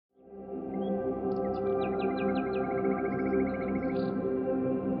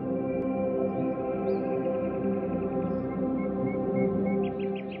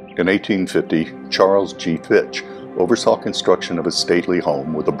In 1850, Charles G. Fitch oversaw construction of a stately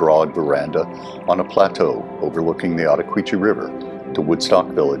home with a broad veranda on a plateau overlooking the Ottaquechee River to Woodstock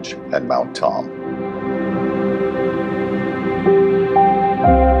Village and Mount Tom.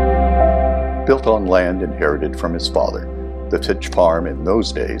 Built on land inherited from his father, the Fitch farm in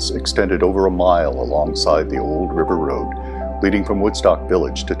those days extended over a mile alongside the old river road, leading from Woodstock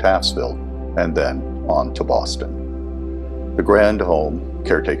Village to Taftsville, and then on to Boston. The grand home,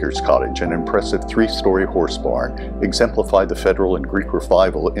 caretaker's cottage, and impressive three-story horse barn exemplify the Federal and Greek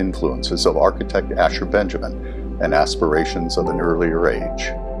Revival influences of architect Asher Benjamin and aspirations of an earlier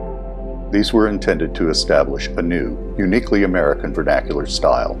age. These were intended to establish a new, uniquely American vernacular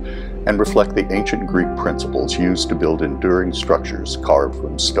style and reflect the ancient Greek principles used to build enduring structures carved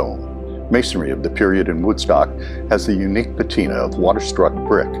from stone. Masonry of the period in Woodstock has the unique patina of water-struck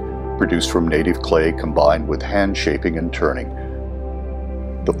brick, produced from native clay combined with hand shaping and turning.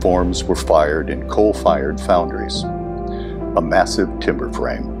 The forms were fired in coal-fired foundries. A massive timber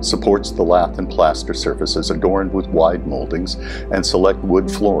frame supports the lath and plaster surfaces adorned with wide moldings and select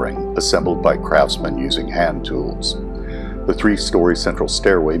wood flooring assembled by craftsmen using hand tools. The three-story central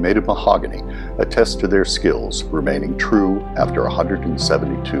stairway made of mahogany attests to their skills, remaining true after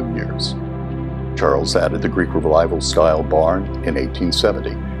 172 years. Charles added the Greek Revival-style barn in 1870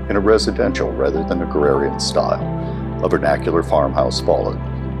 in a residential rather than agrarian style. A vernacular farmhouse followed,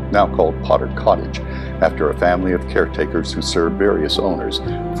 now called Potter Cottage, after a family of caretakers who served various owners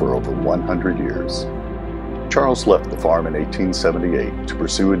for over 100 years. Charles left the farm in 1878 to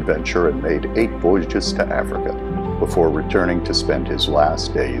pursue adventure and made 8 voyages to Africa before returning to spend his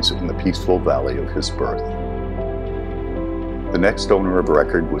last days in the peaceful valley of his birth. The next owner of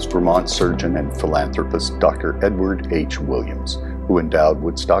record was Vermont surgeon and philanthropist Dr. Edward H. Williams, who endowed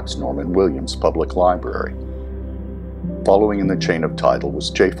Woodstock's Norman Williams Public Library. Following in the chain of title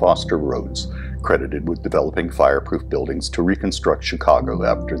was J. Foster Rhodes, credited with developing fireproof buildings to reconstruct Chicago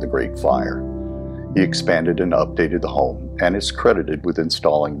after the Great Fire. He expanded and updated the home and is credited with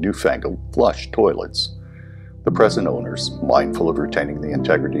installing newfangled flush toilets. The present owners, mindful of retaining the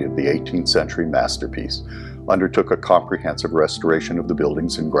integrity of the 18th century masterpiece, undertook a comprehensive restoration of the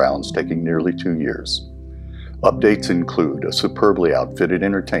buildings and grounds taking nearly 2 years. Updates include a superbly outfitted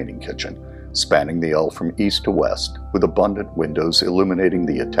entertaining kitchen, spanning the L from east to west, with abundant windows illuminating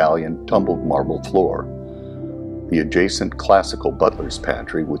the Italian tumbled marble floor. The adjacent classical butler's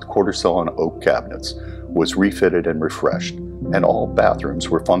pantry with quarter-sawn oak cabinets was refitted and refreshed, and all bathrooms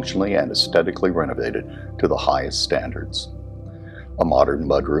were functionally and aesthetically renovated to the highest standards. A modern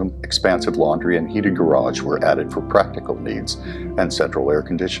mudroom, expansive laundry, and heated garage were added for practical needs, and central air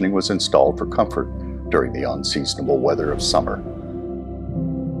conditioning was installed for comfort during the unseasonable weather of summer.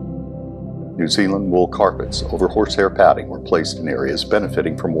 New Zealand wool carpets over horsehair padding were placed in areas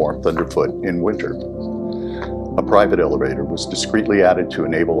benefiting from warmth underfoot in winter. A private elevator was discreetly added to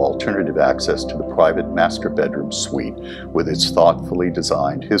enable alternative access to the private master bedroom suite with its thoughtfully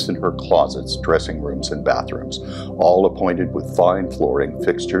designed his-and-her closets, dressing rooms, and bathrooms, all appointed with fine flooring,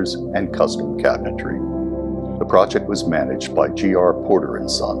 fixtures, and custom cabinetry. The project was managed by G.R. Porter &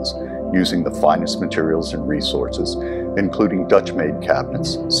 Sons, using the finest materials and resources, including Dutch-made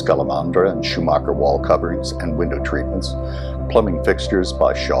cabinets, Scalamandra and Schumacher wall coverings and window treatments, plumbing fixtures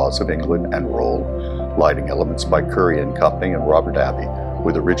by Shaws of England and Roll, lighting elements by Curry & Company and Robert Abbey,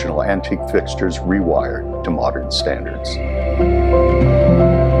 with original antique fixtures rewired to modern standards.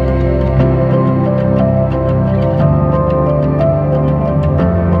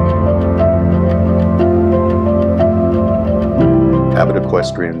 Abbott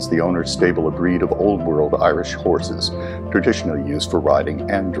Equestrians, the owners stable a breed of old-world Irish horses, traditionally used for riding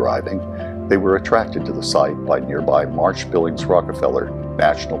and driving. They were attracted to the site by nearby Marsh-Billings-Rockefeller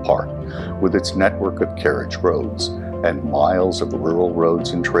National Park, with its network of carriage roads and miles of rural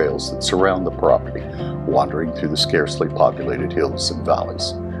roads and trails that surround the property, wandering through the scarcely populated hills and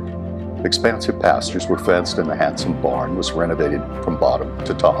valleys. Expansive pastures were fenced, and the handsome barn was renovated from bottom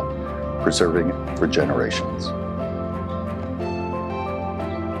to top, preserving it for generations.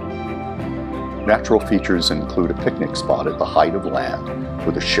 Natural features include a picnic spot at the height of land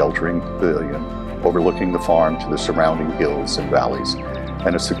with a sheltering pavilion overlooking the farm to the surrounding hills and valleys,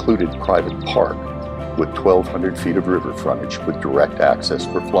 and a secluded private park with 1,200 feet of river frontage with direct access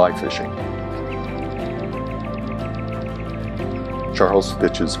for fly fishing. Charles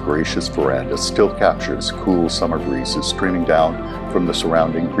Fitch's gracious veranda still captures cool summer breezes streaming down from the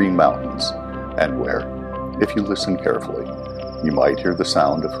surrounding Green Mountains, and where, if you listen carefully, you might hear the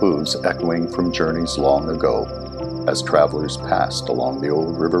sound of hooves echoing from journeys long ago as travelers passed along the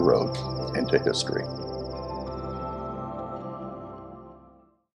old river road into history.